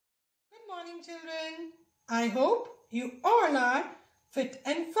morning, children. I hope you all are fit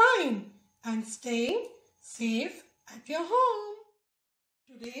and fine and staying safe at your home.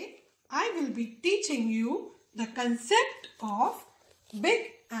 Today, I will be teaching you the concept of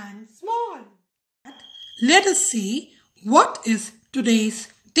big and small. Let us see what is today's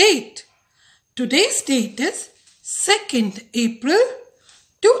date. Today's date is 2nd April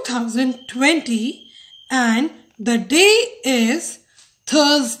 2020 and the day is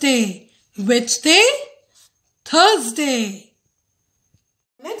Thursday. Which day? Thursday.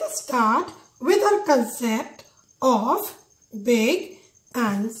 Let us start with our concept of big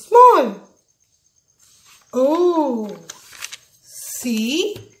and small. Oh,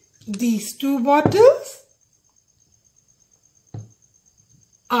 see these two bottles?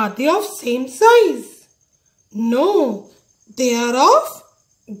 Are they of same size? No, they are of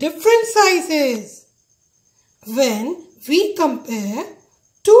different sizes. When we compare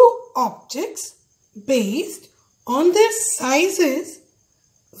two objects based on their sizes,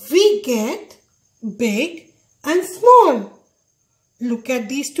 we get big and small. Look at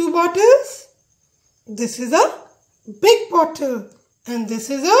these two bottles. This is a big bottle and this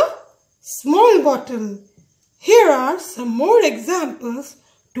is a small bottle. Here are some more examples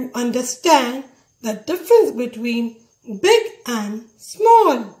to understand the difference between big and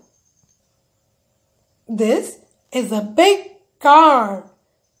small. This is a big car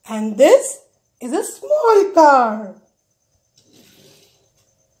and this is a small car.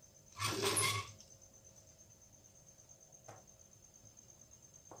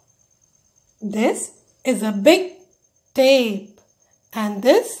 This is a big tape and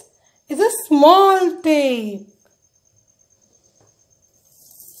this is a small tape.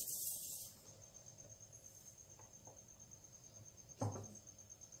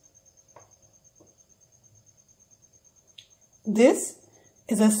 This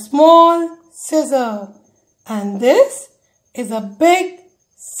is a small scissor and this is a big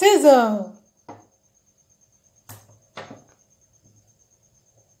scissor.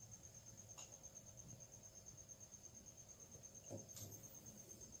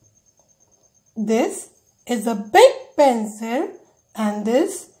 This is a big pencil and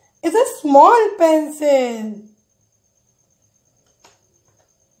this is a small pencil.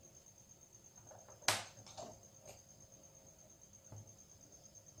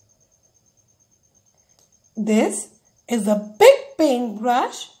 This is a big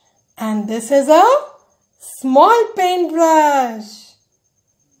paintbrush and this is a small paintbrush.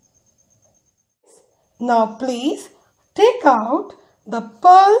 Now please take out the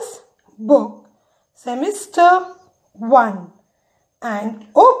Pearl's book, semester 1 and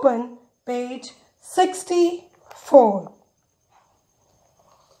open page 64.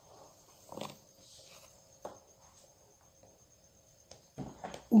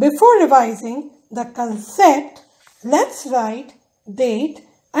 Before revising the concept, let's write date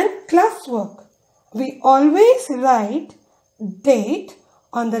and classwork. We always write date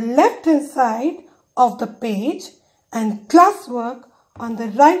on the left hand side of the page and classwork on the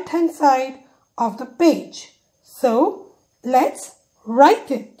right hand side of the page. So, let's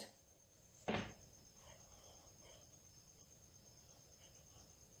write it.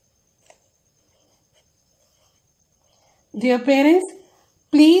 Dear parents,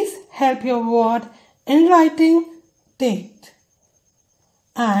 please help your ward in writing date.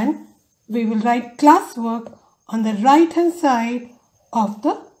 And we will write classwork on the right hand side of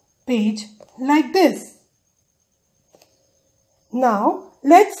the page like this. Now,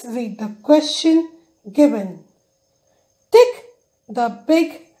 let's read the question given. Tick the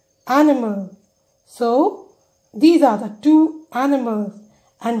big animal. So, these are the two animals.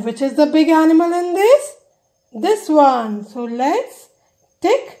 And which is the big animal in this? This one. So, let's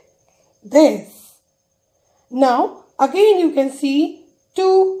tick this. Now, again you can see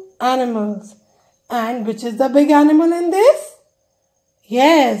two animals. And which is the big animal in this?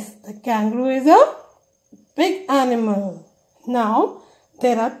 Yes, the kangaroo is a big animal. Now,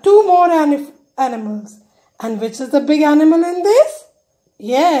 there are two more animals. And which is the big animal in this?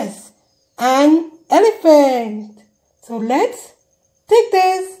 Yes, an elephant. So, let's tick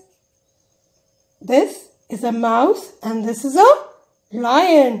this. This is a mouse and this is a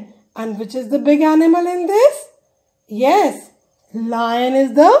lion. And which is the big animal in this? Yes, lion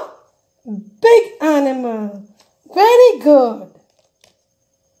is the big animal. Very good.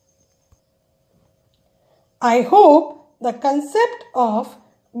 I hope the concept of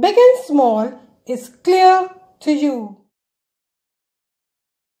big and small is clear to you.